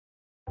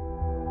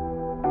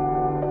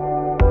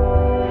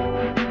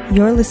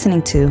You're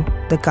listening to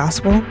The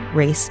Gospel,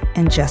 Race,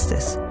 and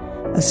Justice,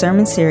 a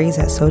sermon series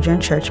at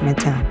Sojourn Church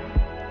Midtown.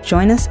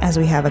 Join us as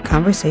we have a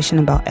conversation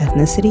about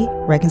ethnicity,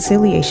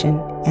 reconciliation,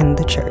 and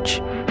the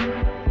church.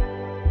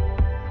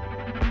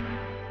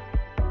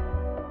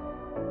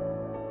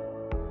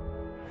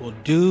 Well,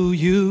 do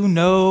you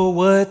know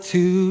what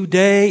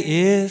today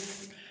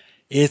is?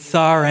 It's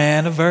our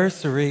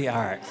anniversary. All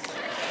right.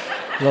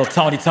 Little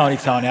Tony.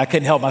 I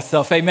couldn't help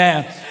myself.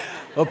 Amen.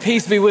 Well,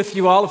 peace be with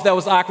you all. If that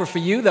was awkward for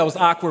you, that was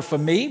awkward for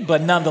me.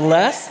 But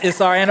nonetheless,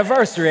 it's our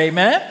anniversary.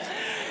 Amen.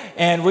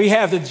 And we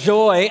have the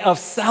joy of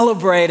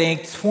celebrating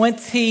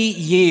 20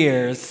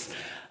 years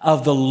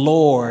of the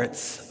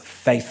Lord's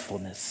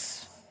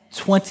faithfulness.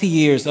 20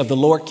 years of the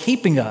Lord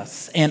keeping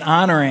us and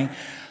honoring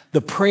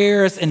the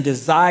prayers and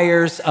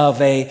desires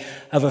of a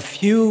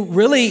few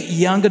really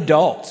young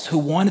adults who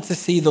wanted to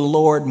see the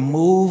Lord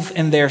move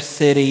in their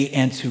city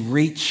and to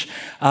reach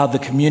the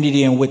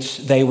community in which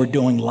they were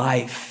doing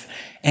life.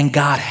 And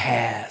God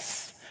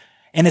has.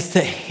 And it's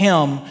to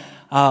Him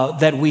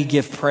that we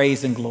give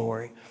praise and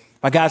glory.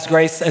 By God's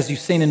grace, as you've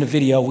seen in the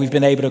video, we've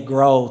been able to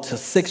grow to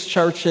 6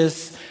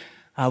 churches.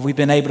 We've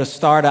been able to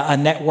start a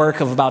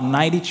network of about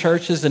 90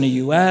 churches in the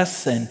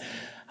U.S., and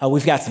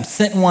we've got some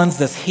sent ones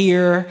that's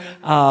here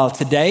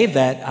today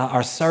that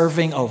are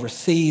serving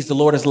overseas. The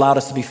Lord has allowed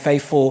us to be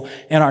faithful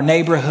in our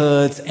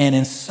neighborhoods and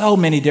in so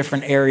many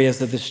different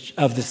areas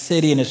of the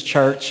city and His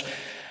church.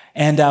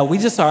 And we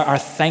just are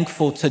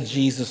thankful to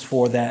Jesus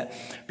for that,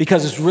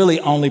 because it's really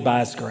only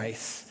by His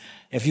grace.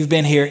 If you've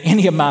been here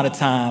any amount of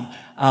time,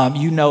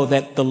 you know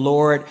that the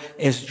Lord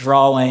is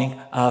drawing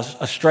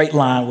a straight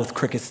line with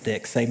crooked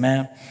sticks.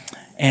 Amen.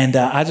 And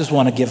I just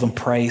want to give Him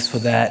praise for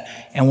that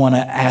and want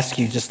to ask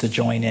you just to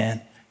join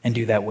in and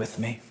do that with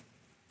me.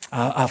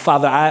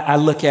 Father, I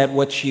look at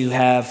what you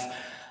have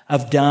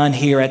done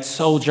here at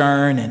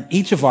Sojourn and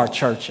each of our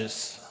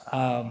churches.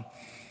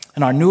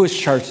 And our newest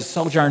church is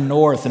Sojourn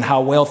North, and how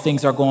well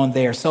things are going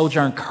there.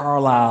 Sojourn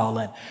Carlisle,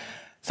 and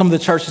some of the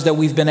churches that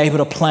we've been able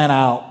to plant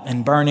out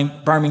in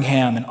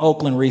Birmingham and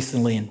Oakland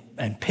recently,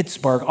 and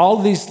Pittsburgh, all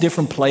of these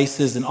different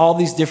places and all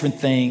these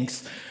different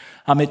things.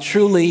 It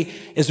truly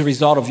is a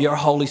result of your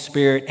Holy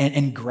Spirit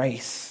and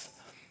grace.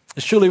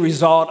 It's truly a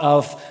result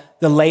of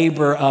the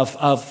labor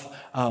of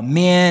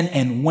men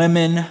and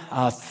women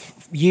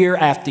year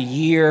after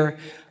year,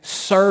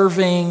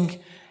 serving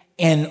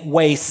in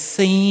ways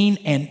seen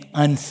and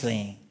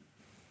unseen,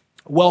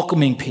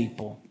 welcoming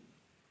people,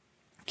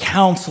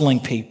 counseling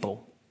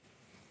people,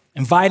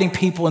 inviting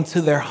people into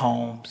their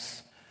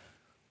homes,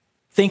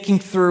 thinking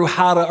through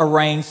how to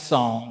arrange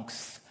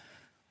songs,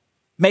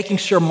 making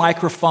sure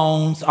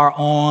microphones are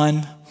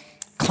on,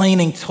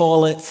 cleaning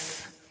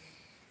toilets,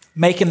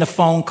 making the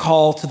phone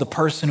call to the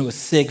person who is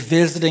sick,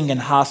 visiting in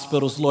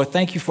hospitals. Lord,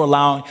 thank you for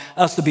allowing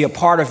us to be a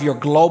part of your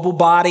global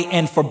body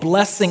and for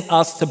blessing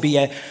us to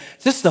be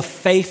just a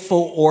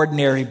faithful,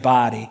 ordinary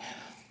body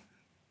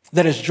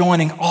that is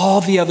joining all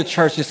the other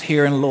churches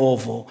here in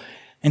Louisville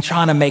and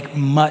trying to make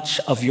much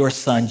of your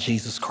Son,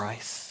 Jesus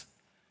Christ.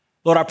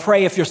 Lord, I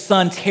pray if your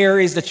Son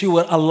tarries, that you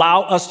would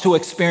allow us to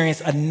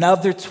experience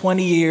another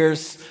 20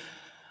 years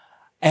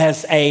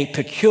as a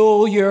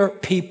peculiar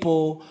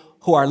people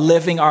who are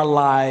living our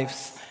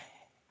lives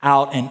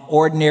out in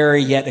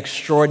ordinary yet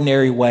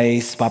extraordinary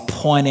ways by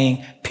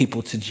pointing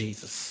people to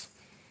Jesus.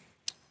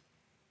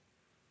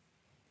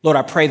 Lord,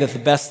 I pray that the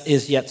best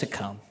is yet to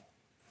come.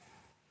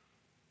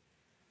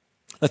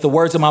 Let the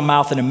words of my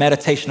mouth and the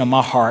meditation of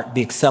my heart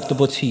be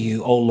acceptable to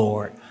you, O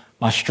Lord,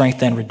 my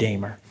strength and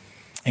redeemer.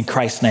 In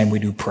Christ's name we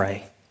do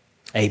pray.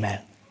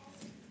 Amen.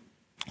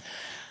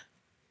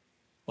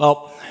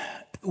 Well,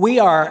 we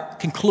are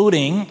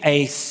concluding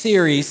a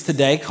series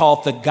today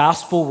called The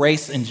Gospel,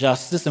 Race, and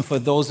Justice. And for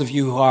those of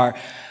you who are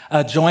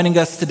joining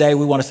us today,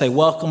 we want to say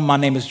welcome. My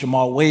name is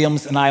Jamal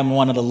Williams, and I am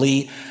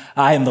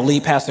the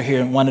lead pastor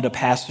here and one of the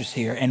pastors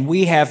here. And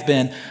we have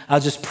been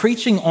just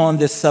preaching on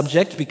this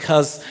subject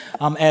because,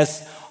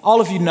 as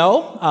all of you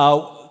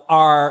know,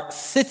 our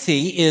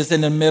city is in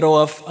the middle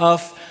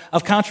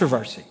of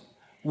controversy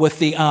with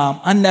the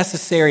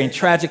unnecessary and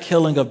tragic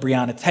killing of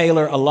Breonna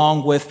Taylor,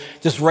 along with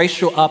just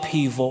racial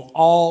upheaval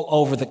all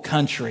over the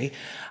country.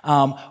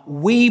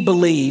 We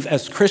believe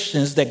as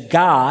Christians that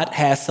God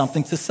has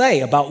something to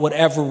say about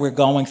whatever we're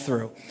going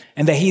through,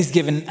 and that He's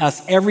given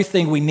us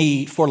everything we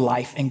need for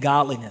life and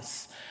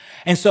godliness.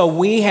 And so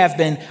we have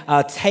been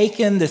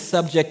taking the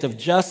subject of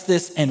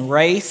justice and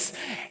race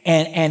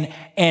and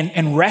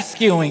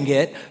rescuing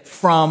it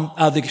from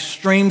the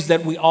extremes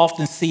that we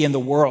often see in the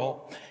world,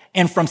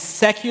 and from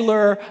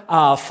secular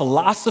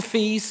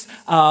philosophies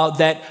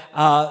that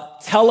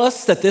tell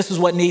us that this is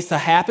what needs to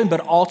happen,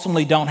 but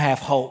ultimately don't have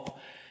hope.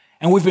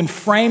 And we've been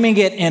framing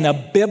it in a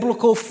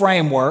biblical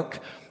framework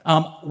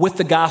with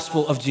the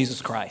gospel of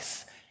Jesus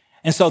Christ.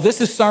 And so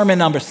this is sermon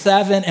number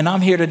 7, and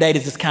I'm here today to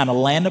just kind of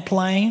land the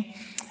plane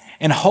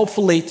and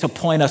hopefully to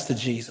point us to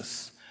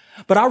Jesus.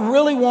 But I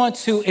really want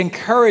to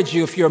encourage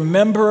you, if you're a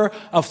member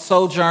of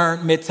Sojourn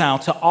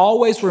Midtown, to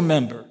always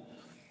remember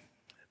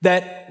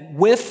that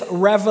with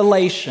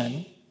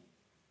revelation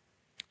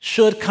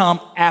should come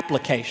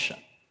application.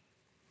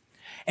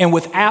 And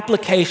with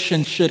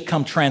application should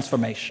come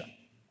transformation.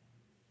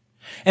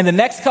 In the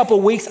next couple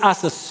of weeks, I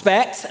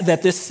suspect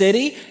that this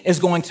city is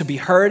going to be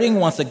hurting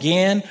once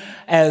again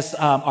as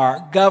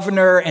our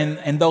governor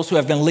and those who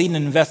have been leading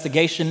an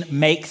investigation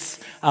makes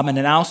an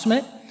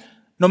announcement.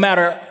 No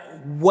matter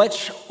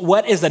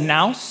what is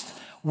announced,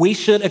 we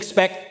should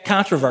expect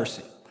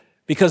controversy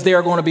because there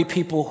are going to be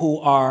people who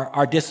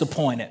are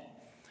disappointed.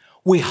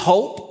 We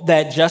hope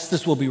that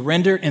justice will be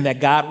rendered and that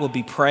God will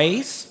be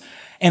praised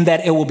and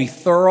that it will be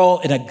thorough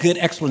and a good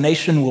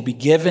explanation will be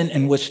given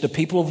in which the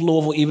people of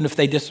Louisville, even if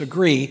they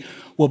disagree,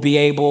 will be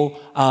able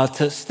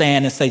to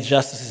stand and say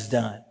justice is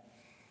done.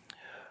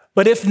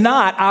 But if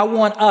not, I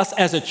want us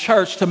as a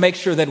church to make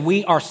sure that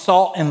we are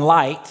salt and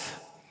light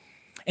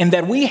and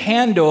that we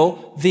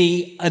handle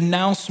the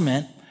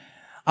announcement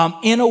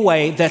in a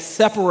way that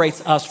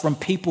separates us from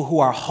people who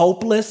are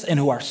hopeless and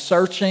who are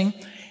searching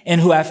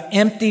and who have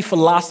empty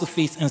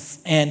philosophies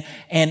and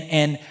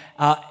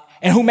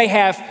who may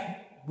have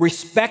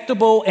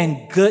respectable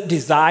and good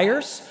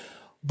desires,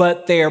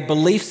 but their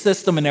belief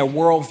system and their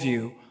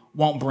worldview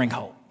won't bring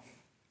hope.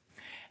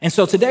 And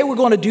so today we're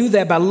going to do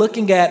that by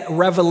looking at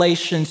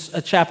Revelation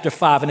chapter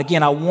 5. And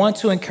again, I want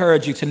to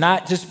encourage you to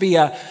not just be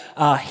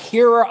a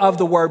hearer of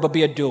the word, but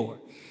be a doer.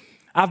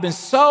 I've been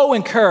so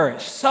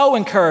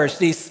encouraged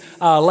these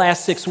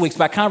last 6 weeks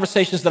by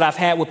conversations that I've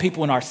had with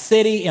people in our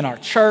city, in our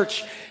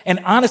church, and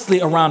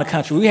honestly around the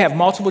country. We have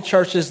multiple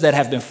churches that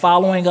have been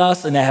following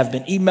us and that have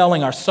been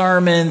emailing our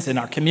sermons and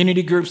our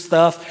community group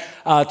stuff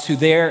to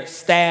their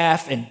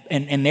staff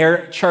and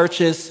their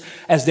churches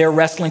as they're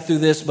wrestling through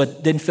this,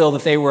 but didn't feel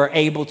that they were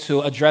able to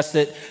address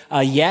it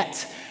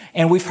yet.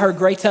 And we've heard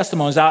great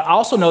testimonies. I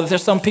also know that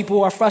there's some people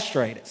who are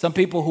frustrated, some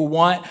people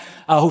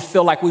who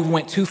feel like we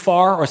went too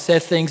far or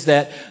said things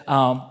that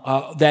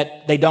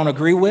they don't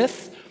agree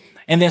with.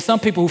 And then some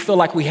people who feel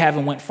like we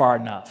haven't went far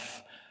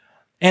enough.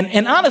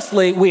 And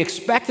honestly, we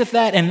expected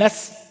that, and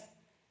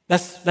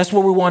that's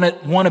where we want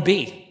to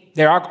be.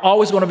 There are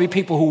always going to be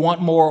people who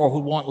want more or who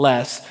want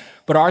less,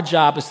 but our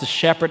job is to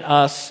shepherd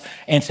us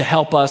and to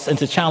help us and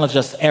to challenge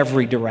us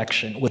every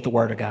direction with the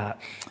Word of God.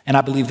 And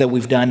I believe that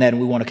we've done that,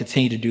 and we want to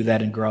continue to do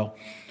that and grow.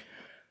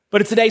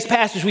 But in today's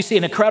passage, we see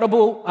an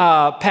incredible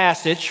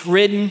passage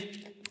written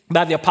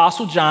by the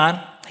Apostle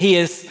John. He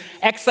is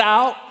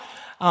exiled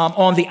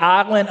on the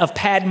island of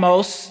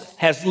Patmos,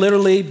 has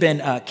literally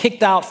been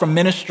kicked out from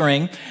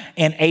ministering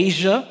in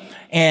Asia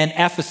and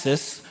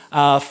Ephesus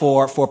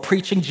for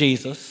preaching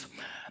Jesus.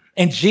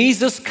 And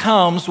Jesus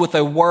comes with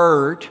a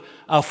word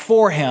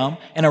for him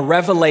and a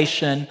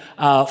revelation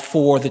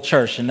for the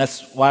church. And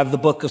that's why the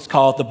book is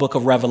called the Book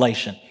of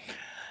Revelation.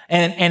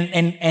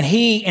 And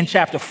he, in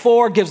chapter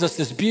 4, gives us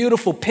this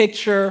beautiful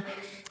picture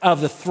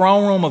of the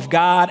throne room of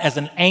God as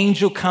an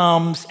angel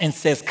comes and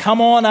says, "Come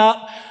on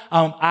up.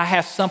 I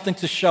have something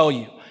to show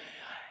you."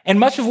 And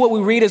much of what we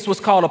read is what's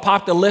called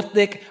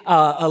apocalyptic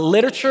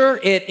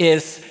literature.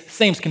 It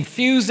seems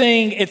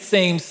confusing. It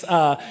seems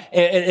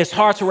it's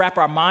hard to wrap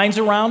our minds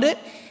around it.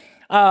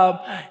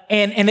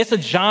 And it's a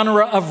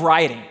genre of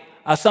writing.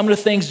 Some of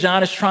the things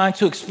John is trying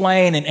to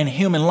explain in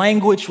human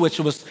language, which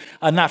was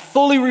not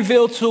fully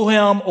revealed to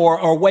him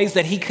or ways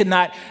that he could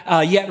not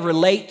yet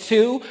relate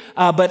to.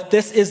 But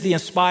this is the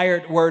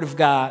inspired word of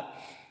God.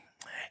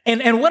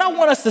 And what I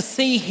want us to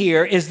see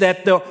here is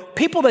that the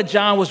people that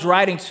John was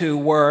writing to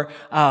were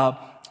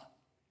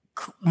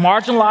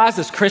marginalized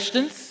as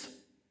Christians.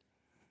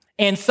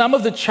 And some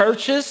of the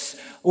churches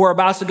were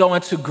about to go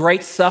into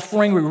great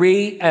suffering. We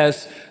read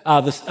as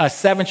the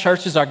 7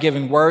 churches are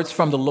giving words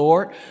from the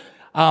Lord.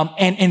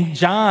 And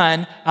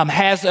John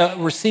has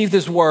received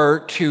this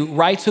word to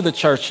write to the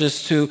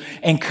churches to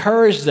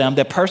encourage them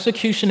that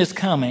persecution is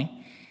coming.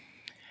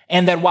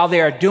 And that while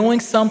they are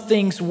doing some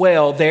things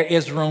well, there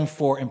is room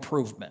for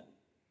improvement.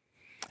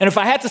 And if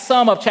I had to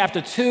sum up chapter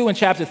 2 and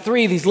chapter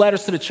 3, these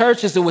letters to the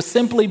churches, it would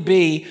simply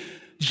be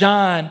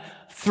John,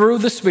 through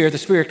the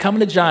Spirit coming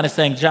to John and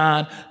saying,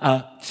 "John,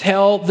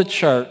 tell the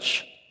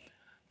church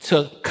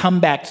to come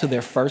back to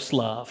their first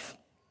love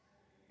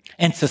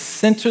and to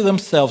center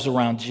themselves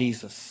around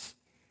Jesus."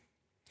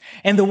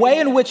 And the way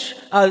in which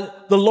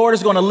the Lord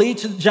is going to lead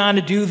John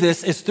to do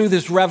this is through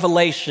this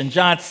revelation.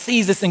 John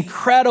sees this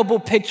incredible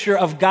picture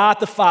of God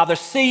the Father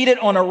seated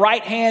on the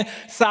right-hand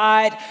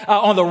side,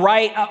 on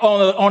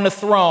the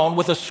throne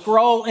with a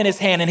scroll in his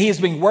hand, and he is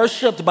being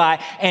worshiped by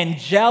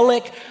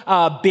angelic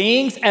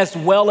beings as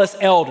well as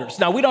elders.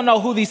 Now, we don't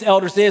know who these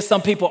elders is.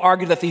 Some people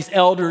argue that these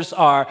elders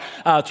are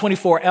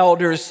 24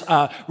 elders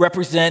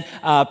represent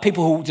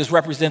people who just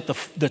represent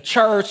the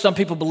church. Some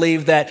people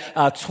believe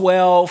that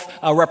 12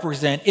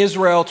 represent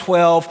Israel,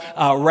 12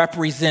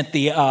 represent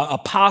the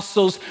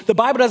apostles. The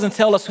Bible doesn't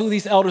tell us who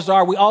these elders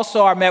are. We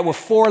also are met with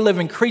 4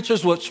 living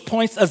creatures, which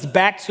points us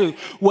back to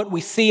what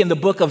we see in the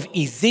book of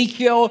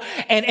Ezekiel.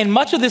 And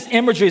much of this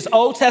imagery is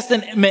Old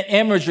Testament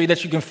imagery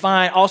that you can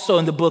find also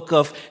in the book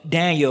of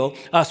Daniel,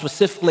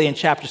 specifically in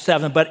chapter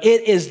 7. But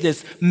it is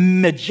this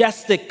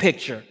majestic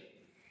picture.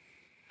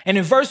 And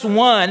in verse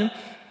 1,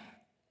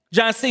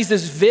 John sees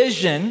this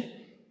vision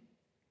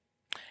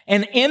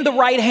And in the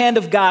right hand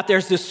of God,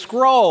 there's this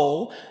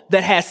scroll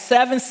that has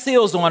 7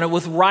 seals on it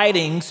with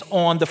writings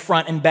on the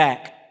front and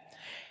back.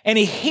 And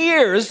he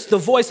hears the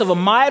voice of a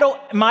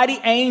mighty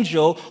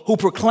angel who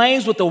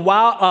proclaims with a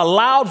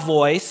loud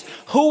voice,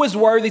 who is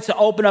worthy to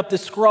open up the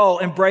scroll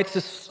and breaks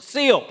the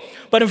seal.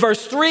 But in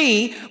verse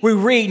 3, we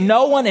read,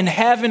 no one in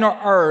heaven or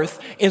earth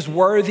is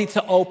worthy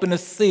to open the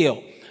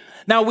seal.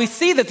 Now we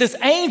see that this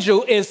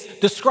angel is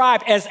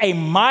described as a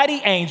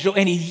mighty angel,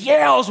 and he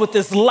yells with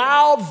this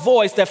loud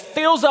voice that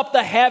fills up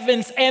the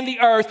heavens and the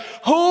earth,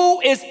 who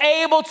is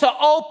able to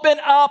open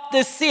up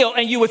this seal?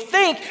 And you would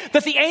think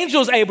that the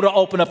angel is able to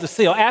open up the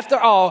seal. After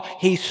all,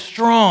 he's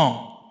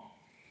strong,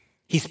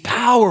 he's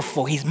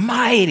powerful, he's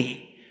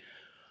mighty.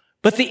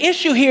 But the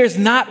issue here is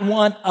not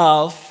one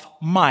of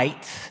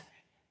might,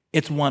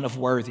 it's one of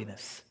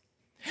worthiness.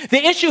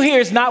 The issue here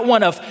is not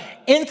one of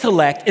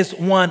intellect, it's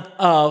one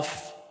of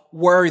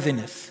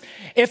worthiness.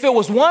 If it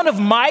was one of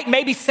might,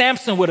 maybe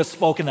Samson would have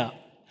spoken up.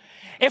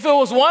 If it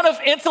was one of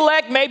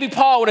intellect, maybe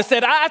Paul would have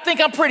said, I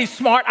think I'm pretty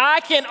smart.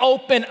 I can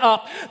open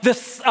up the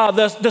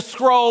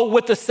scroll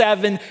with the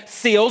 7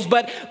 seals,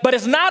 but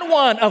it's not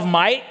one of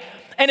might,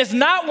 and it's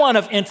not one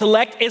of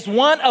intellect. It's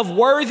one of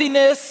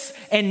worthiness,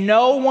 and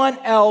no one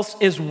else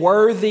is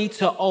worthy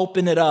to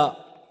open it up.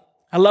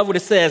 I love what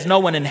it says. No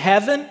one in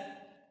heaven,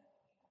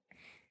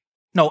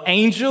 no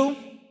angel,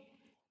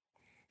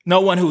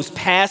 no one who's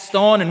passed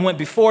on and went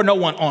before, no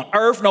one on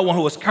earth, no one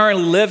who is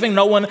currently living,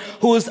 no one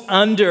who is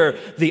under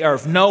the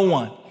earth, no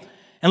one.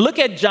 And look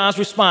at John's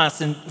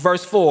response in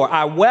verse 4.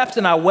 I wept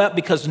and I wept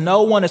because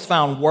no one is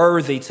found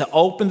worthy to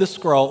open the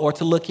scroll or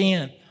to look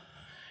in.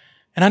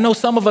 And I know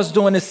some of us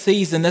during this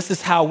season, this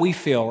is how we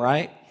feel,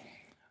 right?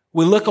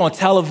 We look on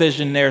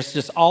television, there's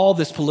just all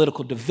this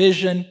political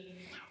division.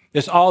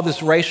 There's all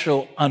this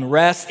racial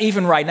unrest.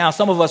 Even right now,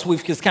 some of us,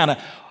 we've just kind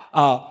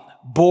of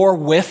bore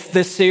with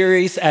this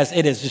series as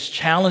it has just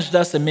challenged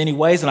us in many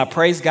ways. And I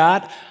praise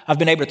God. I've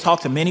been able to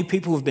talk to many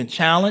people who've been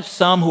challenged,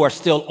 some who are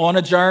still on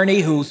a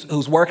journey,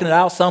 who's working it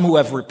out, some who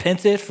have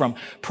repented from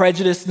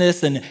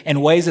prejudiceness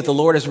and ways that the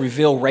Lord has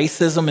revealed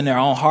racism in their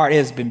own heart. It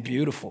has been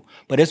beautiful,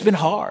 but it's been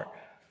hard.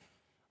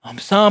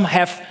 Some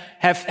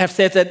have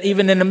said that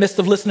even in the midst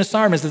of listening to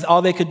sermons, that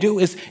all they could do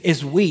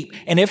is weep.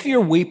 And if you're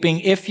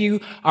weeping, if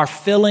you are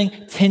feeling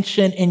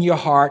tension in your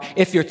heart,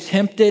 if you're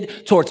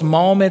tempted towards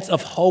moments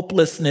of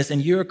hopelessness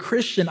and you're a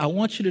Christian, I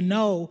want you to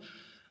know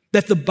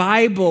that the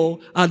Bible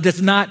does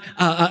not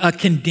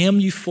condemn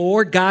you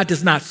for it. God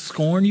does not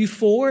scorn you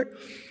for it.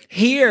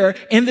 Here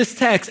in this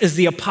text is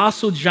the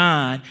Apostle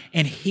John,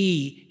 and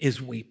he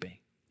is weeping.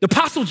 The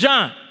Apostle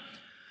John,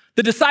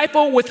 the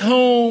disciple with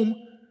whom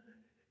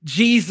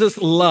Jesus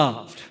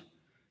loved.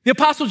 The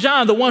Apostle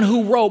John, the one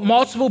who wrote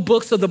multiple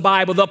books of the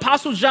Bible. The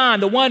Apostle John,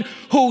 the one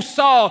who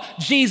saw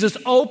Jesus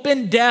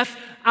open deaf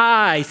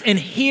eyes and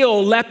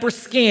heal leprous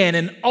skin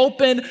and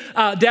open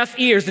deaf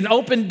ears and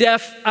open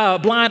deaf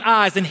blind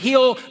eyes and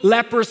heal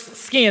leprous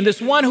skin.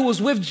 This one who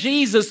was with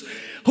Jesus,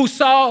 who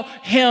saw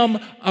him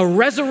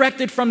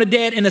resurrected from the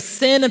dead and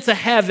ascend into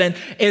heaven,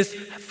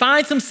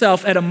 finds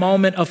himself at a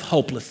moment of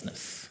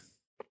hopelessness.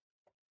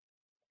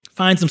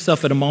 Finds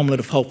himself at a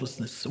moment of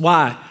hopelessness.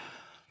 Why?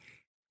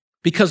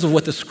 Because of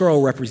what the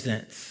scroll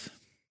represents.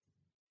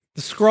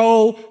 The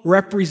scroll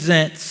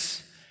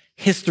represents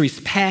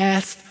history's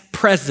past,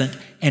 present,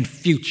 and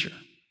future.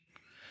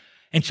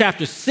 In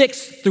chapters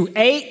 6 through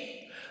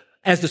 8,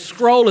 as the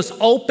scroll is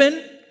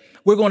open,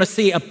 we're going to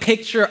see a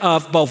picture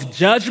of both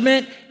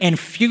judgment and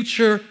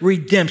future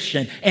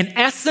redemption. In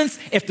essence,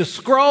 if the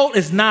scroll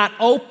is not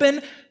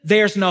open,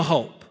 there's no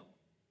hope.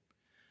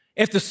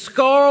 If the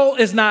scroll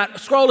is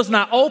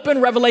not open,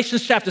 Revelation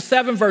chapter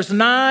 7, verse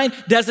 9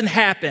 doesn't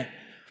happen.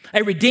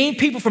 A redeemed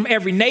people from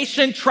every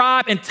nation,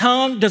 tribe, and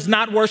tongue does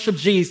not worship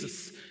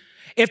Jesus.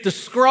 If the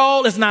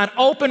scroll is not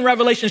open,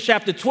 Revelation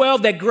chapter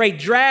 12, that great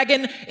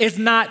dragon is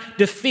not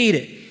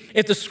defeated.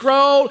 If the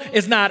scroll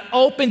is not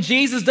open,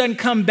 Jesus doesn't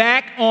come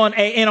back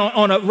riding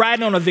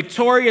on a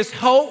victorious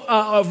horse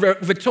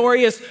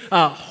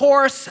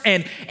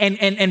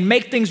and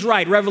make things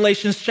right.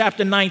 Revelation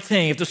chapter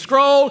 19. If the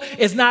scroll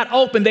is not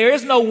open, there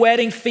is no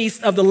wedding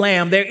feast of the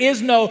Lamb. There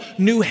is no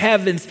new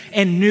heavens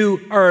and new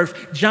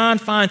earth. John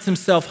finds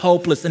himself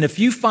hopeless. And if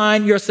you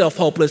find yourself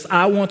hopeless,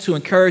 I want to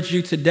encourage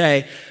you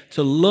today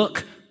to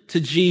look to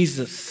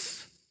Jesus,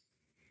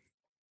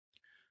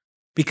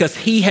 because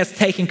he has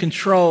taken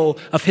control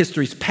of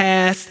history's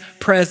past,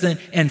 present,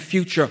 and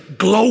future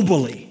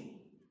globally.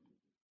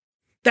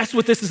 That's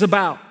what this is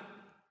about.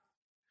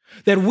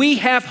 That we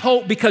have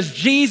hope because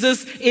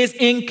Jesus is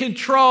in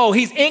control.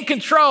 He's in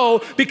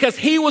control because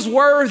he was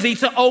worthy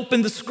to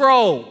open the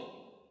scroll.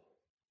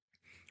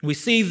 We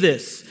see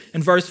this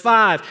in verse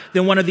 5.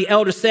 Then one of the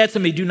elders said to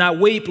me, do not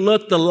weep.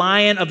 Look, the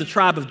Lion of the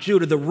tribe of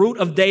Judah, the Root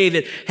of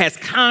David, has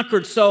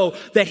conquered so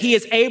that he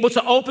is able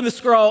to open the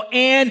scroll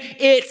and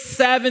its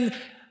 7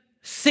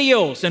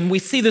 seals. And we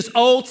see this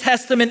Old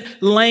Testament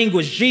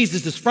language.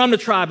 Jesus is from the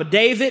tribe of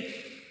David.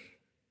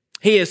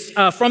 He is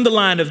from the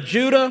line of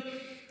Judah.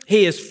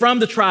 He is from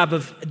the tribe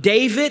of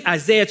David,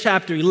 Isaiah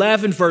chapter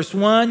 11, verse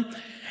 1.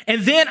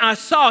 And then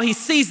he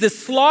sees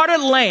this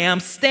slaughtered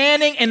lamb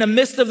standing in the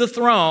midst of the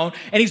throne,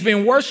 and he's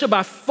being worshiped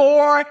by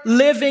 4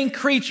 living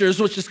creatures,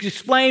 which is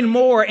explained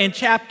more in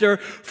chapter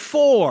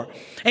 4.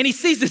 And he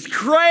sees this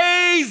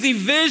crazy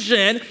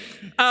vision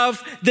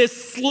of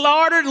this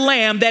slaughtered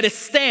lamb that is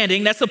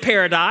standing, that's a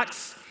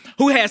paradox,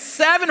 who has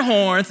 7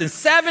 horns and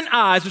 7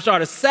 eyes, which are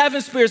the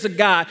 7 spirits of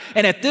God.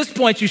 And at this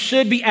point, you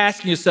should be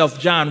asking yourself,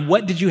 John,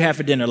 what did you have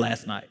for dinner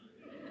last night?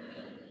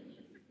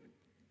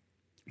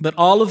 But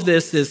all of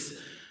this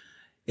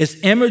is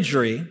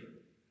imagery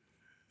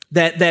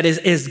that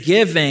is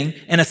giving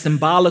in a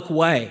symbolic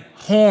way.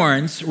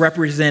 Horns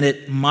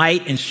represented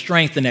might and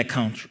strength in that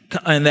country,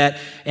 in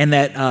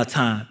that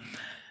time.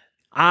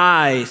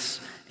 Eyes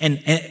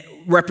and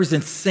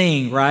represent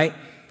seeing, right?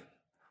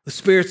 The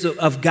spirits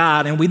of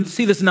God. And we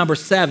see this number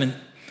 7.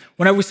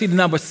 Whenever we see the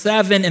number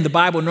 7 in the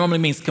Bible, it normally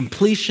means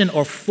completion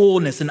or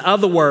fullness. In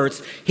other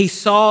words, he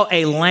saw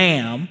a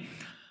lamb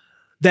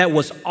that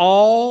was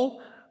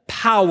all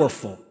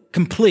powerful,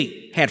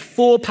 complete, had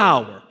full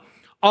power,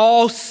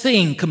 all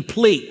seeing,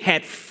 complete,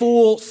 had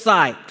full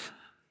sight,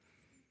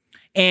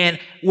 and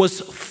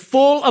was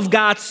full of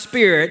God's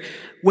Spirit,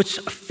 which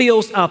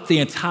fills up the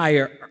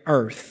entire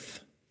earth.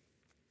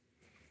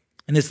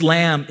 And this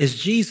lamb is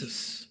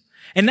Jesus.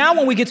 And now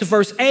when we get to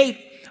verse 8,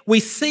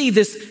 we see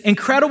this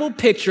incredible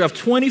picture of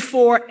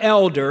 24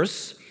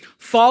 elders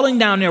falling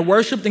down there,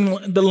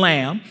 worshiping the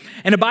Lamb.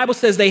 And the Bible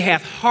says they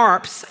have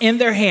harps in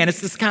their hand. It's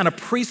this kind of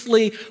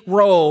priestly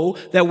role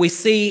that we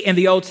see in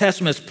the Old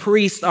Testament as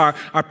priests are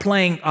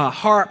playing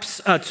harps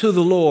to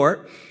the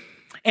Lord.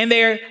 And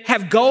they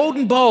have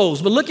golden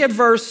bowls. But look at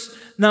verse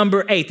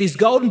number 8. These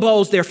golden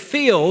bowls, they're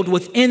filled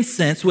with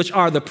incense, which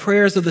are the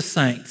prayers of the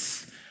saints.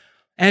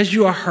 As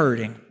you are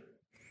hurting,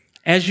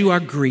 as you are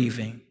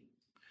grieving,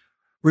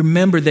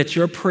 remember that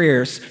your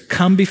prayers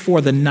come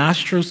before the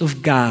nostrils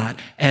of God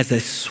as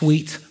a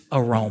sweet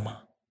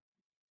aroma.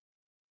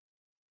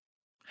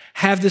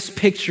 Have this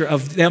picture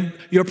of them,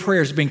 your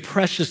prayers being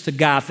precious to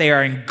God. They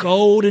are in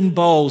golden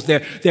bowls.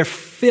 They're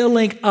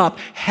filling up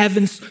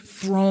heaven's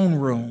throne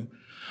room.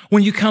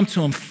 When you come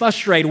to him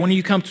frustrated, when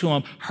you come to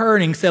him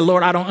hurting, say,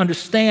 Lord, I don't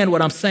understand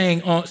what I'm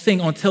seeing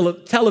on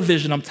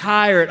television. I'm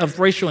tired of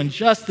racial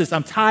injustice.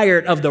 I'm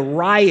tired of the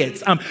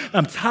riots.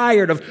 I'm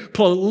tired of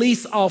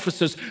police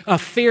officers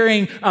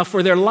fearing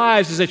for their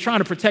lives as they're trying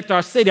to protect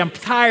our city. I'm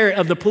tired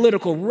of the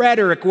political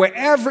rhetoric.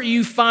 Wherever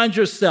you find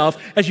yourself,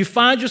 as you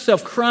find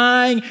yourself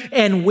crying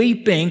and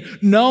weeping,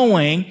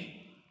 knowing,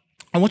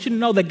 I want you to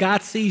know that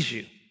God sees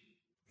you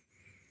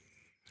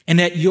and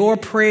that your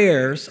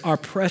prayers are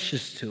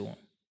precious to him.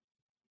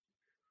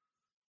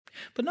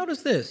 But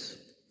notice this.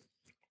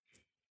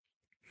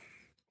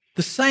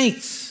 The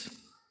saints,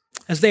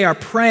 as they are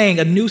praying,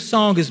 a new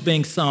song is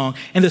being sung,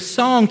 and the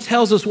song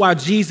tells us why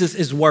Jesus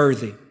is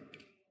worthy.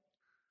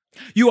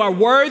 You are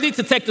worthy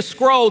to take the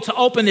scroll to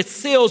open its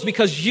seals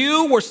because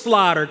you were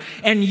slaughtered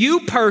and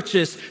you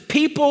purchased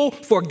people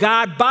for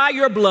God by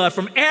your blood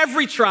from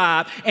every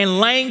tribe and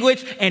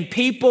language and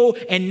people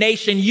and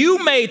nation.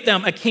 You made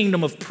them a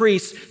kingdom of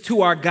priests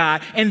to our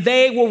God, and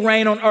they will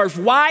reign on earth.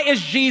 Why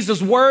is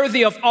Jesus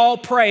worthy of all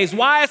praise?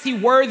 Why is he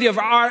worthy of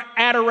our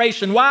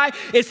adoration? Why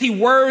is he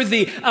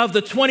worthy of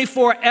the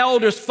 24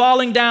 elders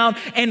falling down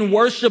and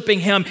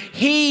worshiping him?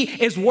 He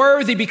is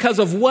worthy because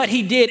of what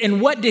he did.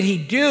 And what did he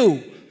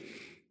do?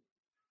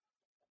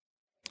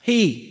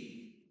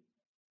 He,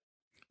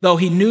 though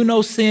he knew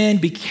no sin,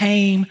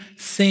 became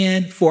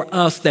sin for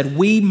us that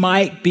we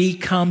might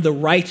become the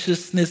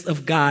righteousness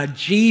of God.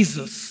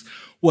 Jesus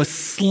was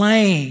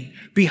slain.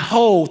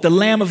 Behold, the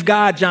Lamb of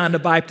God, John the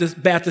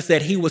Baptist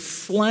said, he was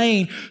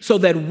slain so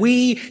that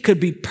we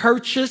could be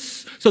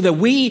purchased, so that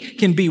we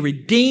can be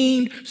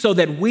redeemed, so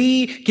that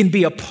we can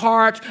be a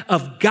part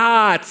of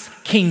God's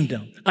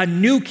kingdom, a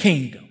new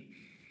kingdom.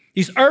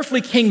 These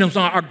earthly kingdoms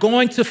are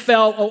going to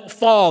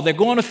fall. They're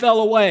going to fall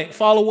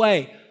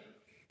away.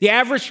 The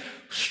average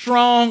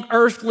strong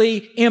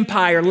earthly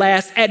empire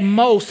lasts at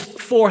most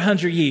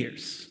 400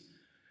 years.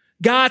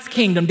 God's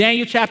kingdom,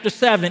 Daniel chapter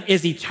 7,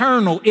 is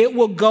eternal. It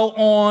will go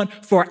on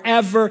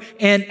forever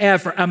and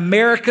ever.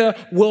 America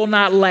will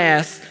not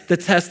last the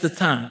test of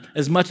time.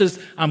 As much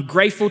as I'm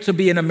grateful to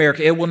be in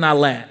America, it will not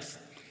last.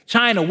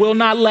 China will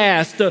not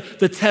last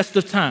the test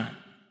of time.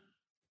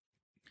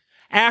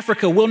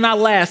 Africa will not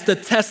last the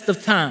test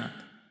of time.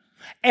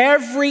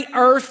 Every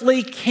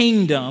earthly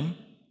kingdom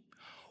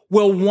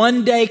will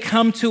one day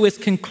come to its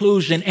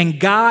conclusion, and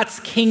God's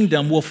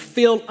kingdom will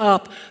fill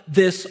up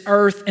this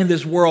earth and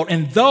this world.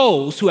 And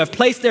those who have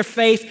placed their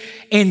faith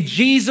in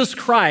Jesus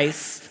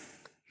Christ,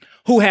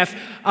 who have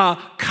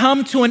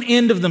come to an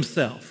end of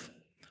themselves,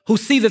 who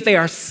see that they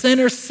are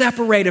sinners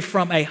separated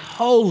from a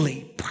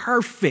holy,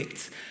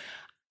 perfect,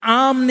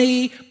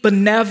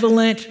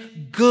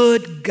 omnibenevolent,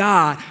 good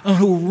God, and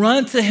who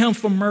run to him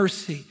for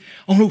mercy,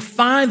 and who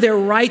find their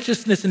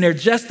righteousness and their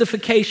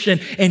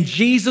justification in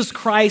Jesus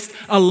Christ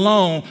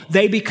alone,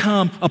 they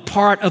become a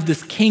part of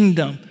this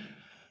kingdom,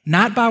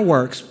 not by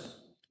works,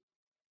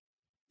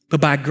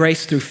 but by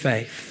grace through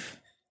faith.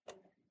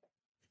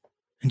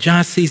 And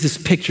John sees these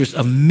pictures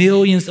of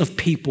millions of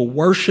people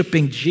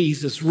worshiping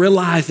Jesus,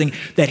 realizing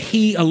that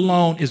he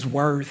alone is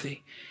worthy.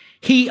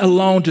 He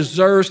alone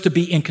deserves to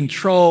be in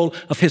control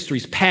of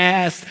history's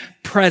past,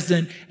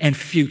 present, and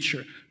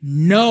future.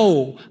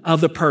 No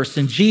other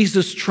person.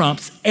 Jesus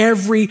trumps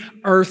every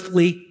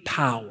earthly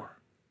power.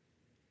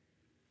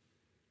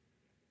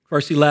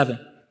 Verse 11,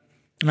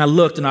 and I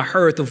looked and I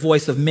heard the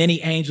voice of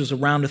many angels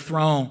around the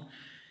throne,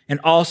 and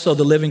also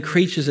the living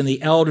creatures and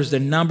the elders. Their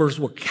numbers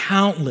were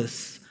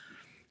countless.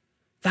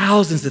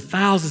 Thousands and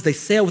thousands, they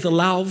said with a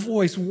loud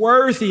voice,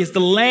 "Worthy is the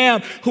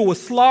Lamb who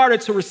was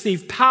slaughtered to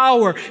receive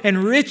power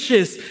and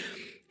riches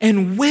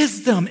and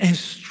wisdom and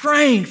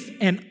strength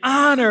and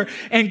honor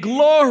and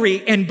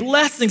glory and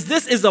blessings."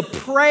 This is a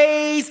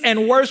praise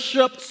and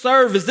worship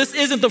service. This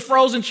isn't the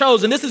frozen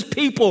chosen. This is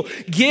people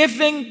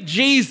giving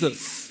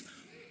Jesus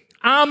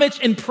homage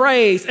and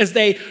praise as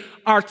they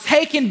are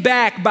taken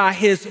back by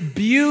his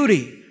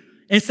beauty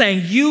and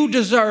saying, "You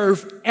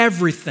deserve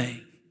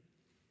everything."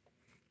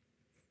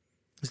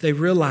 As they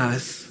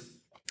realize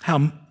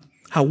how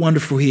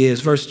wonderful he is.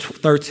 Verse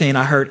 13,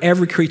 I heard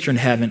every creature in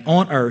heaven,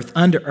 on earth,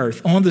 under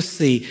earth, on the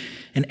sea,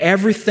 and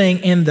everything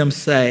in them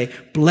say,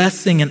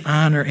 "Blessing and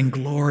honor and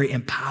glory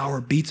and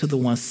power be to the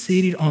one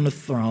seated on the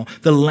throne,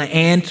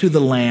 and to the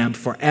Lamb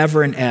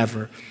forever and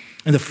ever."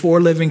 And the four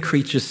living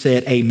creatures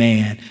said,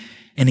 "Amen."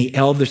 And the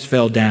elders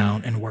fell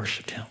down and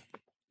worshiped him.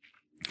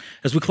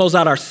 As we close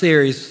out our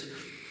series,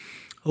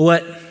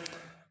 what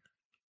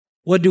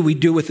do we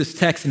do with this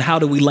text and how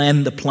do we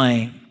land the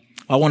plane?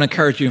 I want to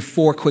encourage you in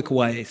 4 quick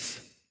ways.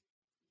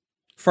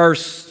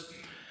 First,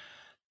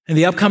 in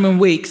the upcoming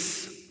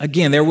weeks,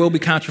 again, there will be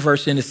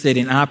controversy in the city,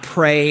 and I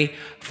pray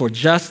for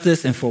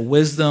justice and for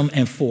wisdom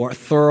and for a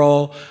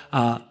thorough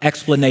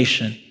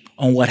explanation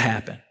on what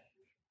happened.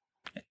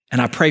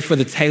 And I pray for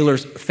the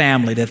Taylor's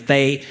family that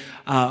they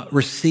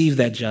receive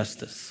that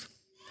justice.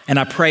 And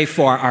I pray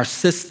for our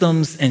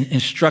systems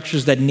and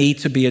structures that need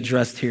to be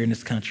addressed here in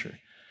this country.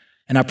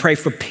 And I pray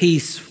for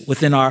peace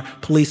within our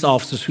police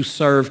officers who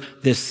serve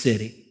this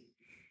city.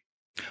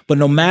 But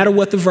no matter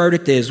what the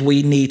verdict is,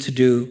 we need to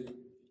do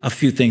a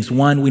few things.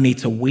 One, we need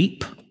to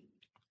weep.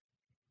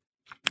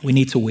 We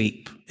need to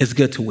weep. It's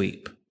good to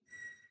weep.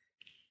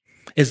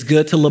 It's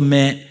good to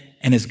lament,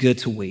 and it's good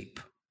to weep.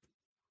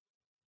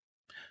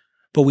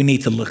 But we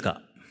need to look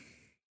up.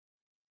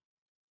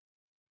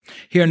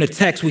 Here in the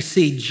text, we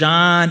see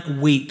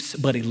John weeps,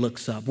 but he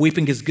looks up.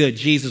 Weeping is good.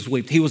 Jesus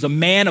wept. He was a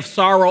man of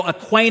sorrow,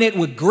 acquainted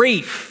with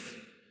grief.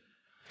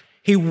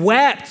 He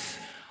wept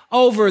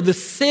over the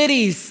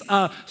cities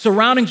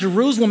surrounding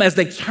Jerusalem as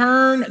they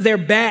turned their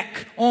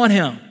back on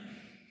him.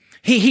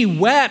 He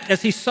wept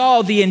as he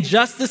saw the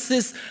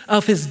injustices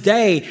of his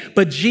day,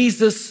 but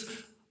Jesus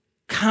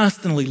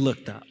constantly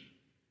looked up.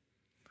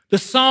 The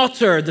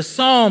Psalter, the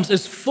Psalms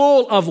is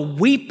full of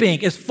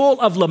weeping, is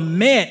full of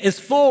lament, is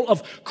full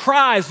of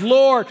cries.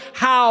 "Lord,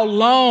 how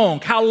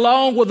long? How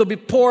long will the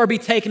poor be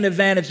taken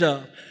advantage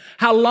of?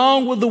 How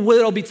long will the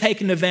widow be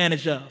taken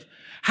advantage of?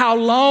 How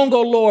long,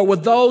 O Lord, will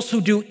those who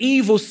do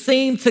evil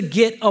seem to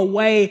get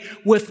away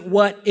with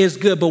what is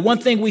good?" But one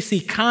thing we see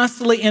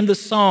constantly in the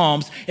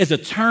Psalms is a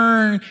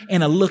turn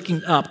and a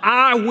looking up.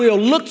 I will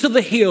look to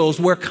the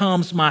hills where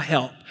comes my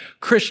help.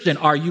 Christian,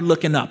 are you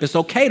looking up? It's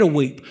okay to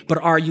weep, but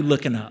are you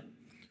looking up?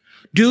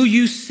 Do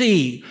you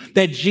see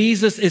that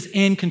Jesus is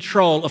in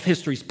control of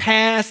history's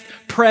past,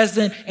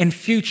 present, and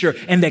future,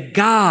 and that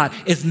God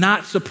is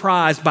not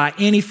surprised by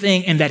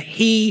anything and that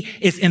he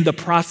is in the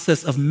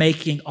process of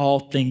making all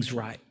things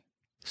right?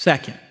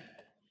 Second,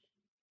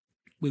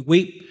 we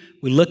weep,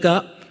 we look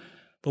up,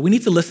 but we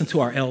need to listen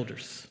to our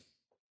elders.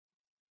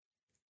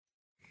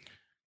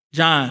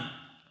 John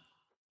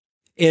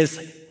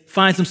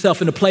finds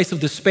himself in a place of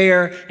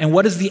despair, and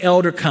what does the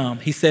elder come?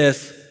 He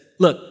says,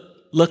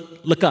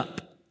 look up.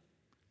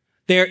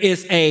 There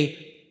is a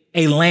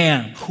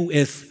lamb who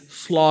is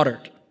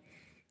slaughtered,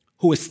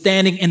 who is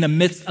standing in the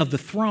midst of the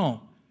throne.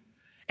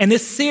 And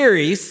this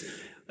series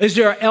is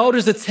your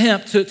elder's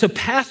attempt to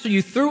pastor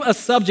you through a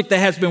subject that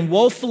has been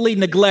woefully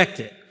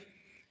neglected.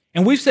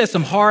 And we've said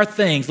some hard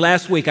things.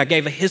 Last week, I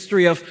gave a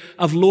history of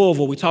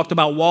Louisville. We talked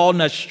about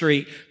Walnut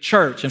Street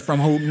Church, and from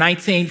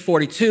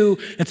 1942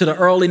 into the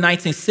early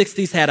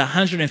 1960s had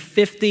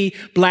 150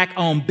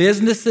 Black-owned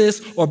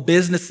businesses or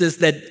businesses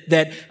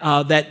that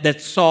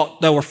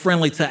were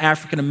friendly to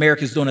African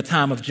Americans during the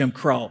time of Jim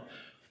Crow.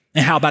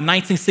 And how by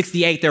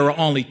 1968 there were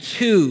only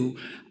 2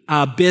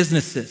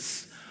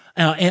 businesses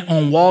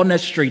on Walnut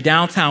Street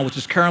downtown, which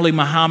is currently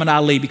Muhammad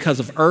Ali, because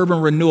of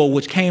urban renewal,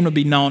 which came to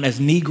be known as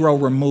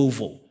Negro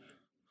removal,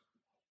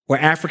 where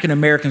African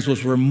Americans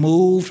was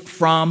removed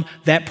from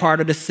that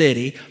part of the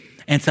city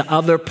and to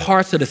other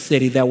parts of the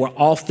city that were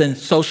often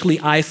socially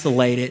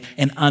isolated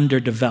and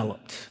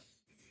underdeveloped.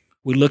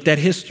 We looked at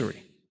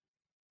history.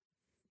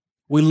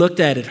 We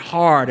looked at it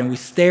hard and we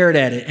stared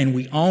at it and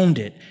we owned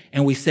it.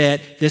 And we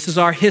said, this is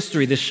our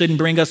history. This shouldn't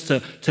bring us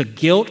to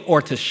guilt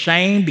or to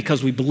shame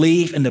because we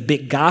believe in the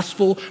big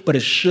gospel, but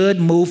it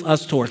should move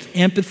us towards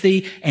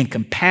empathy and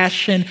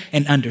compassion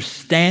and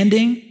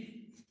understanding.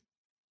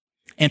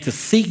 and to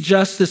seek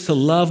justice, to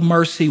love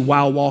mercy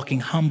while walking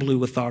humbly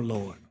with our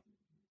Lord.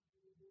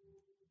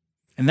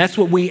 And that's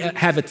what we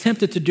have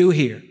attempted to do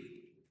here.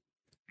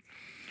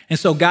 And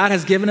so God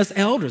has given us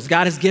elders.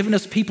 God has given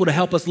us people to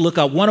help us look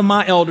up. One of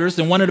my elders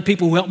and one of the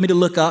people who helped me to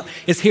look up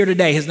is here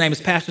today. His name is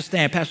Pastor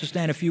Stan. Pastor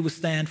Stan, if you would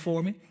stand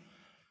for me.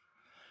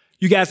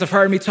 You guys have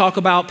heard me talk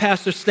about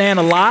Pastor Stan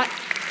a lot.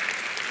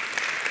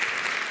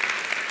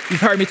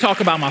 You've heard me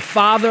talk about my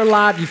father a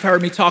lot. You've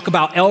heard me talk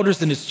about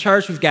elders in this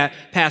church. We've got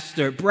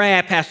Pastor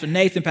Brad, Pastor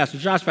Nathan, Pastor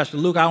Josh, Pastor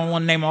Luke. I don't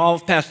want to name them all.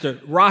 Pastor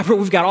Robert.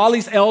 We've got all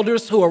these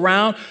elders who are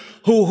around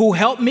who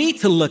help me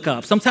to look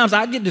up. Sometimes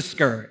I get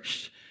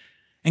discouraged.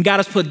 And God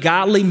has put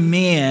godly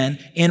men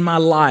in my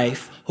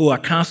life who are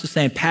constantly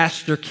saying,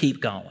 Pastor,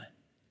 keep going.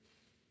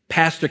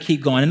 Pastor,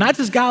 keep going. And not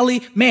just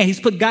godly men,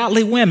 he's put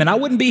godly women. I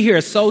wouldn't be here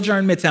at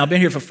Sojourn Midtown. I've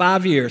been here for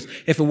 5 years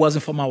if it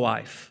wasn't for my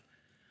wife.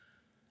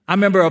 I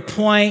remember a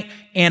point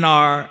in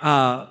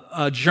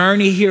our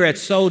journey here at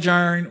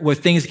Sojourn where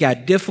things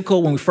got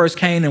difficult when we first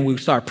came and we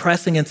started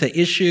pressing into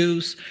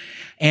issues.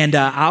 And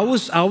I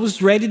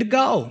was ready to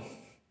go.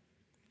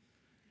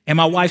 And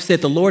my wife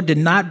said, the Lord did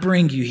not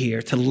bring you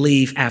here to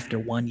leave after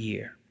 1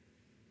 year.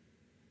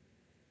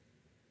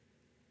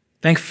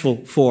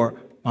 Thankful for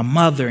my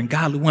mother and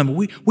godly women.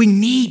 We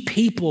need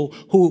people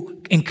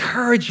who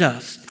encourage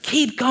us.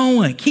 Keep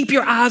going. Keep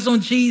your eyes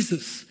on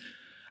Jesus.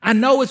 I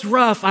know it's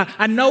rough.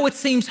 I know it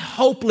seems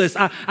hopeless.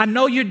 I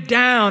know you're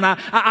down.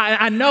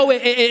 I know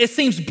it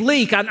seems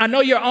bleak. I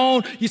know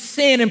your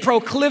sin and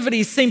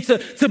proclivities seem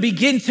to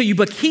begin to you,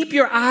 but keep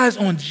your eyes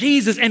on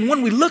Jesus. And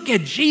when we look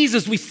at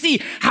Jesus, we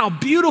see how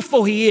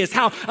beautiful he is,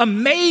 how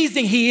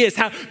amazing he is,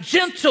 how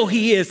gentle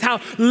he is,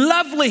 how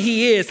lovely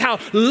he is, how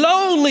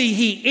lowly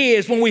he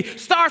is. When we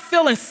start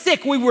feeling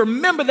sick, we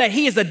remember that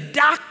he is a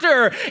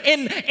doctor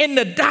in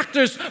the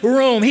doctor's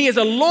room. He is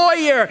a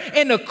lawyer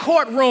in the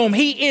courtroom.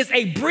 He is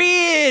a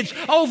bridge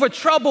over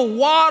troubled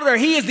water.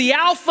 He is the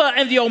Alpha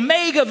and the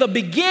Omega, the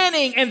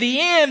beginning and the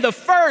end, the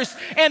first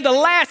and the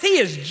last. He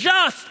is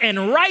just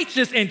and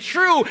righteous and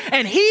true,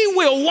 and he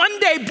will one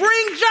day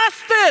bring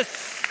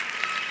justice.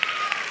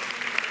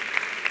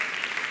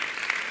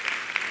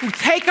 We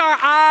take our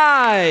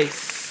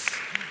eyes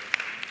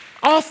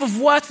off of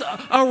what's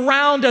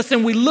around us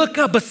and we look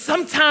up, but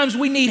sometimes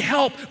we need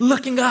help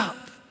looking up.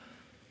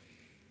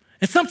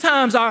 And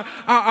sometimes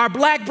our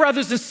black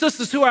brothers and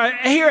sisters who are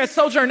here at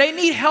Sojourn, they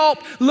need help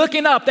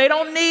looking up. They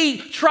don't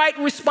need trite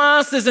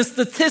responses and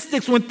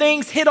statistics when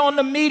things hit on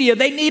the media.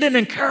 They need an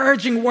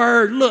encouraging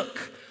word.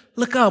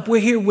 Look up. We're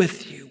here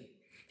with you,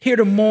 here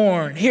to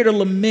mourn, here to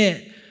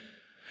lament.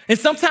 And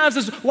sometimes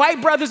as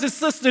white brothers and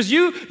sisters,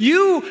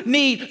 you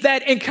need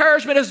that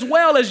encouragement as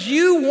well, as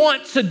you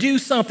want to do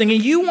something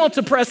and you want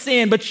to press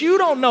in, but you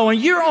don't know and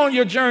you're on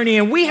your journey,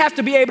 and we have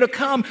to be able to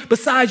come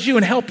beside you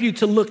and help you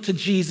to look to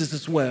Jesus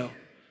as well.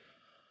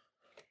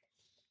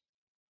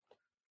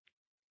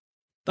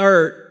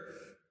 Third,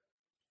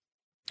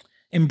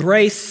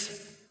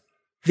 embrace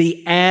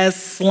the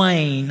as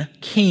slain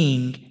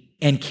king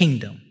and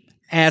kingdom.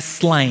 As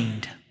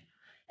slain.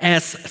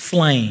 As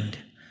slain.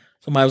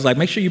 Somebody was like,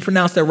 make sure you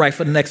pronounce that right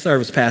for the next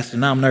service, Pastor.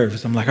 Now I'm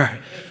nervous. I'm like, all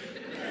right.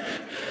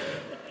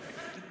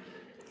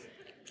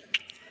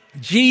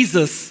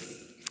 Jesus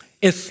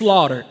is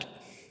slaughtered,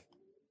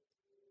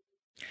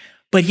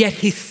 but yet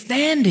he's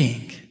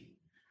standing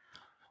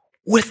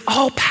with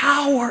all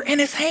power in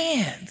his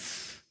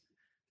hands.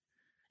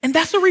 And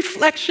that's a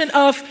reflection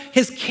of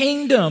his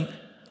kingdom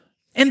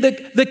and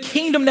the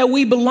kingdom that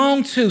we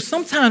belong to.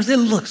 Sometimes it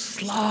looks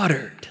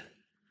slaughtered.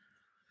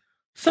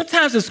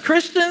 Sometimes as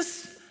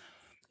Christians,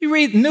 you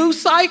read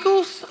news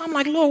cycles, I'm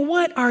like, Lord,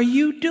 what are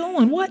you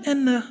doing? What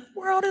in the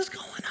world is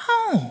going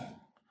on?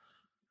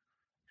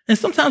 And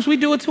sometimes we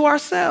do it to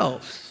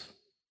ourselves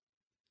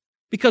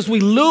because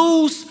we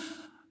lose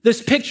this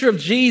picture of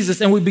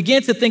Jesus and we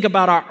begin to think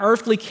about our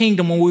earthly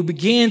kingdom when we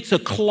begin to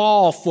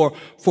claw for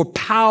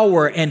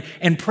power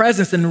and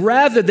presence. And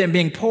rather than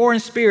being poor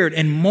in spirit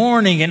and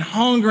mourning and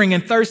hungering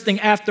and thirsting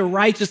after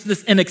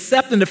righteousness and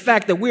accepting the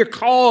fact that we're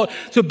called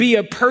to be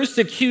a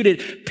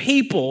persecuted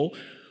people,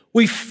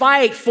 we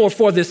fight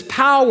for this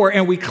power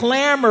and we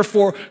clamor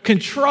for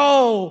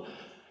control.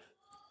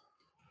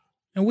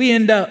 And we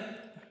end up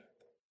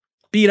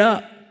beat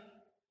up.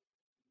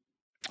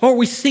 Or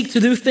we seek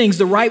to do things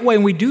the right way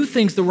and we do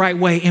things the right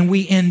way and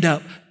we end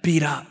up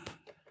beat up.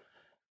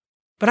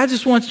 But I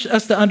just want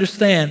us to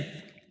understand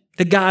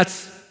that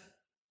God's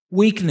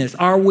weakness,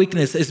 our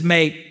weakness, is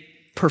made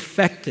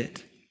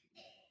perfected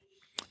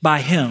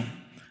by him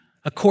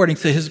according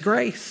to his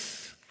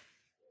grace.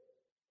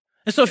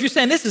 And so if you're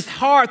saying this is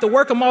hard, the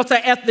work of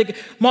multi-ethnic,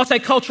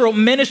 multicultural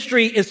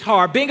ministry is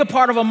hard, being a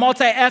part of a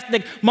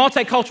multi-ethnic,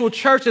 multicultural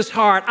church is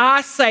hard,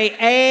 I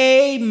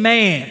say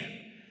amen.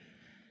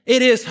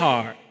 It is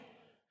hard.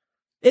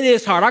 It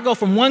is hard. I go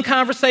from one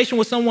conversation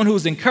with someone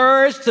who's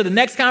encouraged to the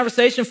next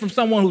conversation from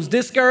someone who's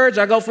discouraged.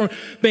 I go from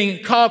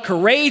being called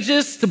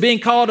courageous to being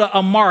called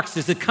a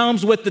Marxist. It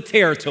comes with the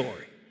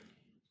territory.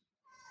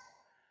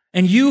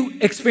 And you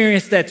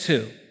experience that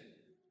too.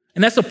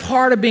 And that's a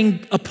part of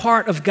being a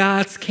part of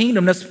God's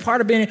kingdom. That's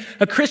part of being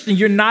a Christian.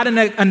 You're not an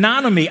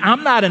anomaly.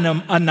 I'm not an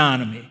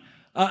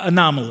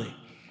anomaly.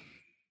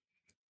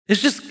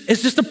 It's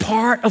just a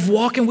part of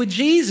walking with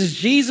Jesus.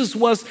 Jesus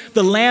was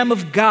the Lamb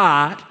of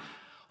God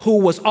who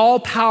was all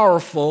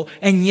powerful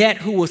and yet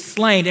who was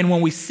slain. And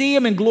when we see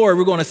him in glory,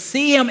 we're going to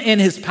see him in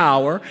his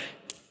power.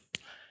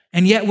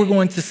 And yet we're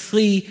going to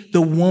see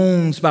the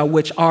wounds by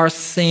which our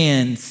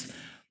sins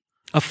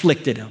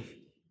afflicted him.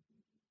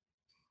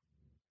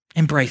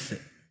 Embrace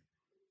it.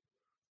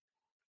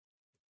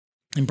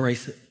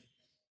 Embrace it.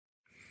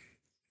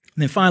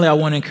 And then finally, I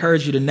want to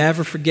encourage you to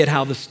never forget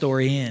how the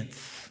story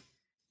ends.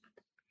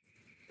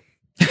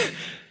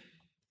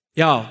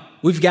 Y'all,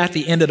 we've got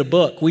the end of the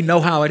book. We know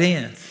how it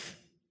ends.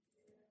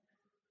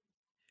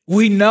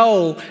 We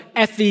know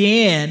at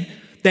the end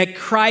that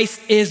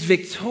Christ is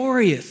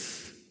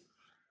victorious.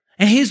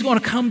 And he's going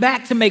to come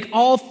back to make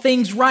all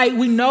things right.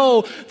 We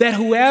know that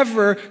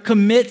whoever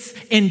commits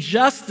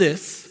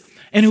injustice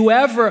and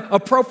whoever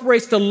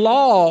appropriates the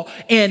law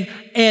in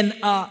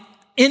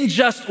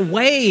unjust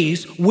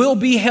ways will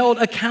be held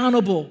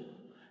accountable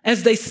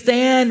as they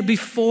stand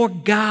before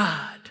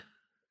God.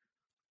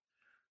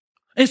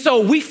 And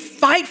so we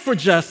fight for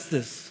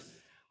justice.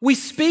 We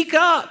speak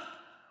up.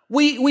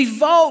 We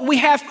vote. We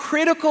have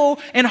critical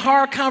and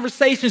hard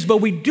conversations, but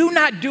we do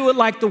not do it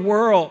like the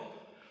world.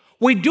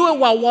 We do it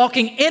while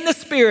walking in the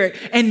Spirit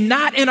and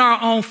not in our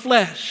own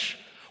flesh.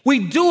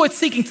 We do it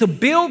seeking to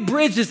build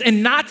bridges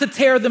and not to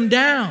tear them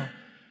down.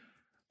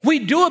 We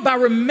do it by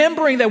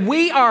remembering that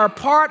we are a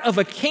part of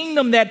a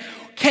kingdom that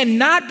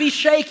cannot be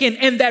shaken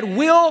and that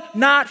will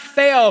not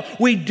fail.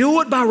 We do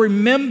it by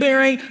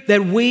remembering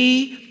that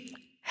we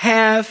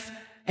have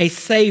a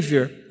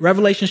Savior,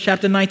 Revelation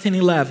chapter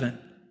 19:11,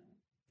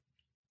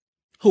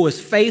 who is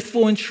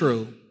faithful and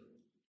true,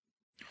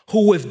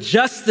 who with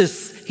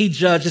justice he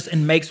judges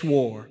and makes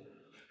war,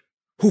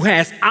 who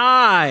has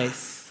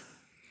eyes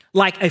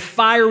like a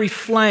fiery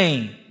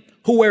flame,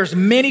 who wears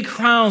many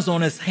crowns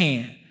on his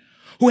hand,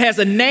 who has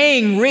a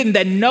name written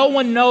that no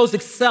one knows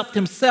except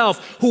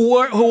himself, who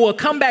will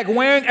come back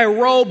wearing a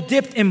robe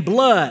dipped in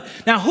blood.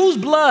 Now, whose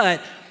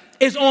blood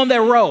is on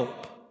that robe?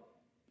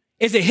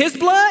 Is it his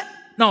blood?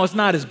 No, it's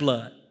not his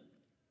blood.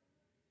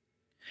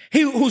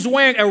 He who's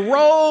wearing a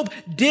robe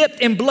dipped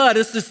in blood.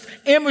 It's this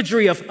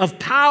imagery of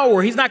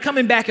power. He's not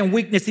coming back in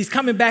weakness. He's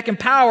coming back in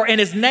power. And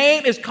his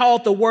name is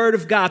called the Word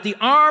of God. The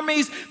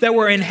armies that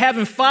were in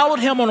heaven followed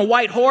him on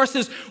white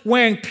horses,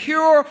 wearing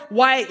pure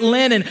white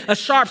linen. A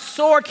sharp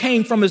sword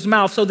came from his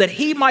mouth so that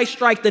he might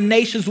strike the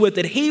nations with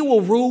it. He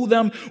will rule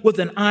them with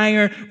an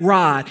iron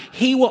rod.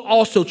 He will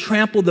also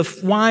trample the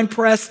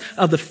winepress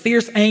of the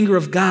fierce anger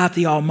of God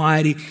the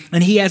Almighty.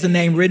 And he has a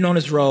name written on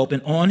his robe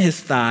and on his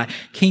thigh,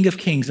 King of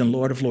Kings and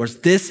Lord of Lords.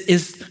 This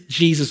is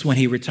Jesus when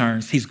he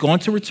returns. He's going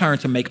to return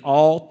to make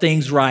all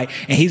things right,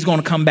 and he's going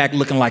to come back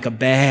looking like a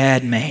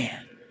bad man.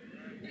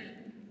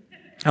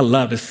 I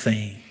love this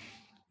scene.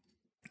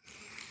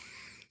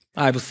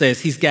 The Bible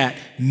says he's got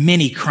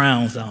many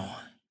crowns on,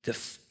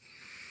 just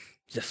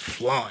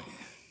flaunting.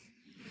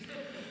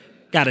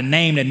 Got a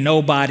name that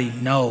nobody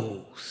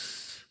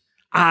knows.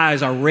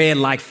 Eyes are red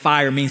like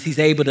fire, means he's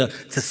able to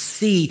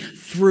see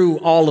through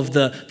all of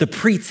the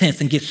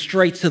pretense and get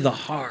straight to the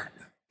heart.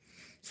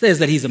 Says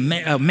that he's a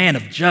man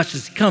of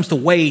justice. He comes to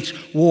wage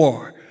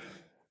war.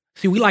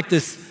 See, we like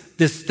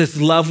this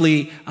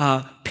lovely,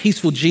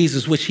 peaceful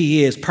Jesus, which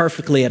he is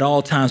perfectly at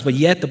all times. But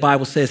yet the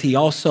Bible says he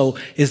also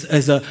is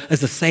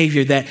a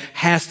Savior that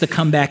has to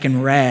come back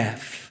in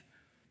wrath,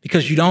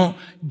 because you don't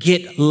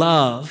get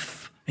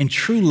love and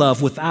true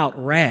love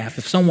without wrath.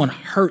 If someone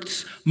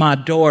hurts my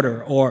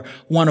daughter or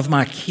one of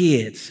my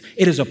kids,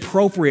 it is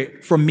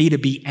appropriate for me to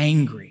be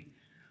angry.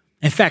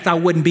 In fact, I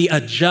wouldn't be a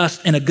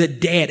just and a good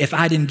dad if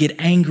I didn't get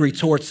angry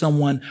towards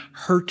someone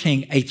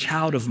hurting a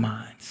child of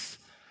mine.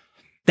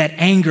 That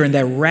anger and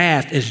that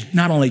wrath is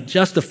not only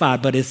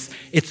justified, but it's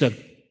a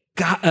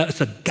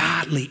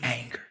godly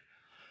anger.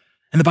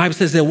 And the Bible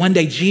says that one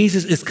day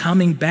Jesus is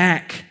coming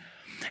back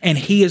and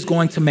he is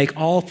going to make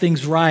all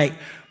things right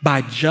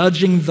by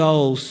judging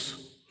those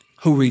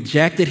who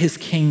rejected his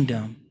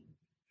kingdom,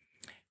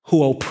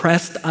 who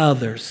oppressed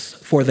others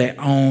for their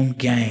own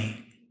gain.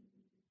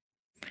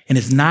 And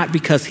it's not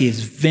because he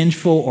is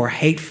vengeful or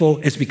hateful,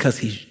 it's because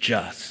he's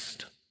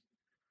just.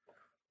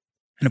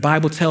 And the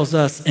Bible tells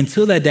us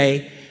until that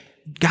day,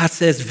 God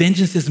says,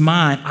 vengeance is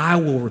mine, I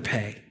will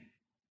repay.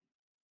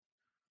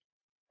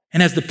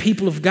 And as the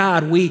people of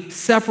God, we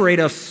separate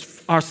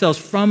ourselves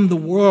from the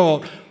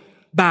world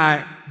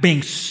by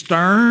being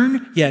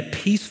stern yet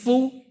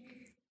peaceful,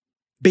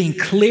 being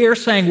clear,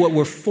 saying what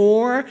we're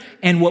for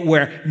and what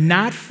we're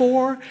not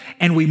for,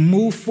 and we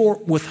move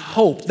forward with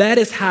hope. That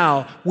is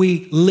how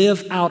we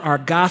live out our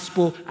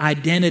gospel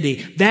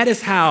identity. That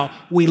is how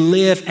we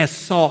live as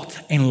salt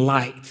and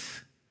light.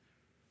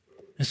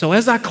 And so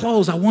as I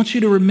close, I want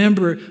you to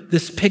remember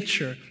this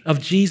picture of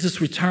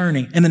Jesus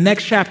returning. In the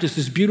next chapter, it's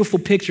this beautiful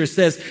picture. It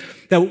says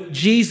that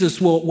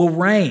Jesus will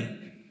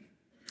reign,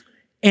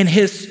 and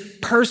his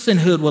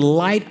personhood will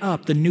light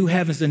up the new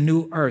heavens and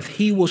new earth.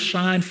 He will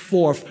shine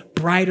forth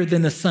brighter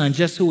than the sun,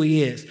 just who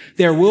he is.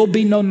 There will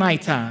be no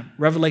nighttime,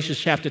 Revelation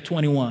chapter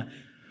 21.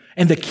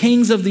 And the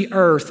kings of the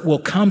earth will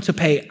come to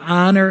pay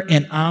honor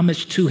and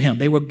homage to him.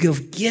 They will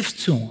give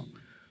gifts to him.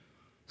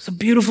 It's a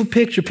beautiful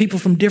picture. People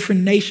from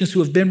different nations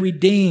who have been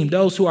redeemed,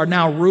 those who are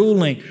now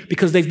ruling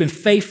because they've been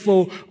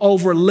faithful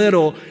over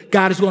little.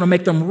 God is going to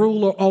make them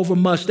ruler over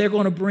much. They're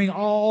going to bring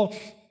all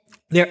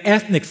their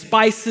ethnic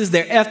spices,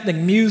 their ethnic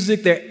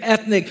music, their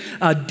ethnic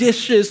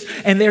dishes,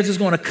 and they're just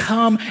going to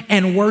come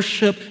and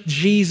worship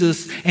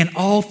Jesus, and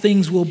all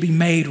things will be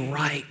made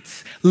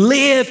right.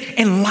 Live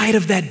in light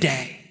of that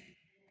day.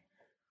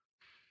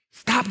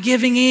 Stop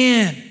giving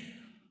in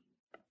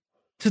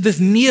to this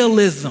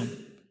nihilism.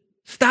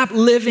 Stop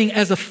living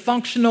as a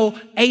functional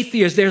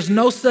atheist. There's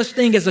no such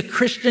thing as a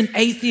Christian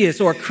atheist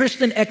or a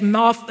Christian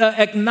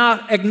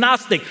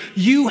agnostic.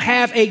 You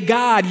have a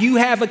God. You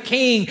have a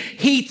king.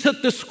 He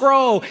took the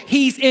scroll.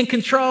 He's in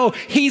control.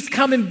 He's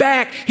coming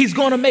back. He's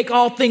going to make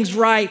all things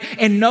right.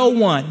 And no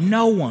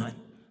one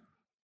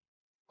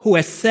who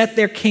has set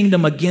their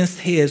kingdom against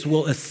his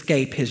will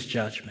escape his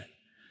judgment.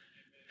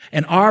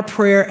 And our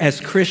prayer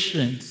as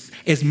Christians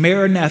is,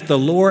 Maranatha,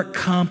 Lord,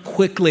 come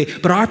quickly.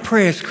 But our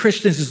prayer as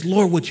Christians is,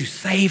 Lord, would you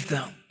save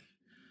them?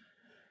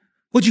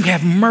 Would you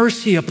have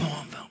mercy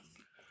upon them?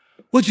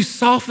 Would you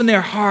soften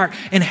their heart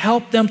and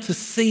help them to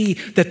see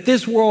that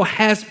this world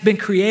has been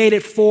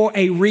created for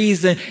a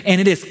reason,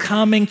 and it is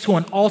coming to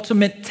an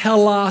ultimate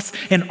telos,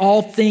 and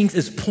all things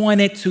is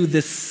pointed to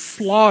this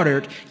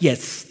slaughtered yet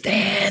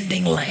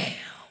standing lamb.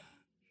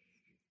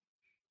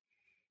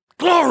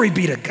 Glory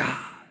be to God.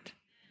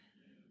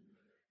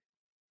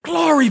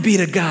 Glory be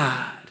to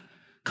God.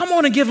 Come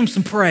on and give him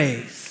some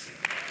praise.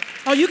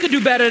 Oh, you can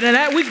do better than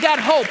that. We've got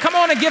hope. Come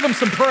on and give him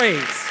some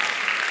praise.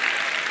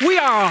 We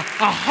are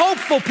a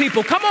hopeful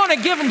people. Come on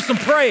and give him some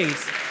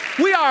praise.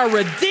 We are a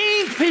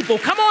redeemed people.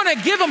 Come on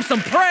and give him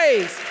some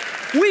praise.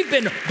 We've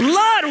been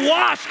blood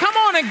washed. Come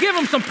on and give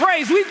him some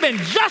praise. We've been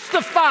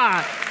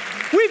justified.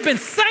 We've been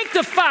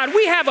sanctified.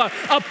 We have a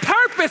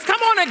purpose.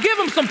 Come on and give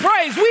him some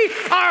praise. We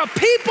are a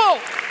people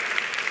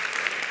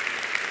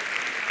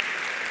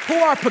who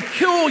are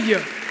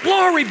peculiar.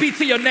 Glory be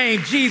to your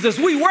name, Jesus.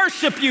 We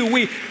worship you.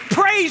 We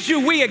praise you.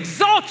 We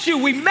exalt you.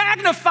 We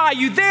magnify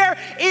you. There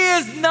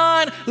is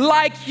none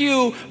like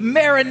you.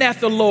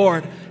 Maranatha,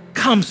 Lord,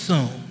 come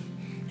soon.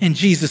 In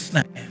Jesus'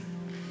 name,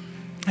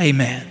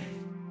 amen.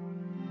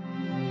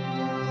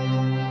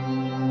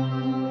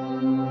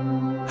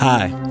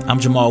 Hi, I'm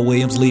Jamal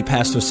Williams, lead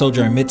pastor of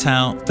Sojourn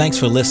Midtown. Thanks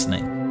for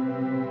listening.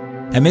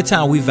 At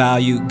Midtown, we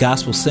value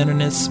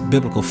gospel-centeredness,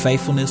 biblical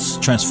faithfulness,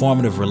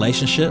 transformative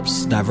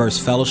relationships, diverse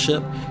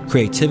fellowship,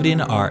 creativity in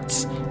the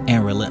arts,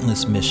 and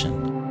relentless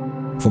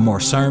mission. For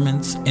more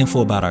sermons, info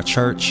about our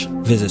church,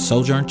 visit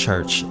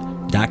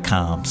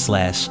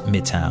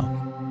sojournchurch.com/Midtown.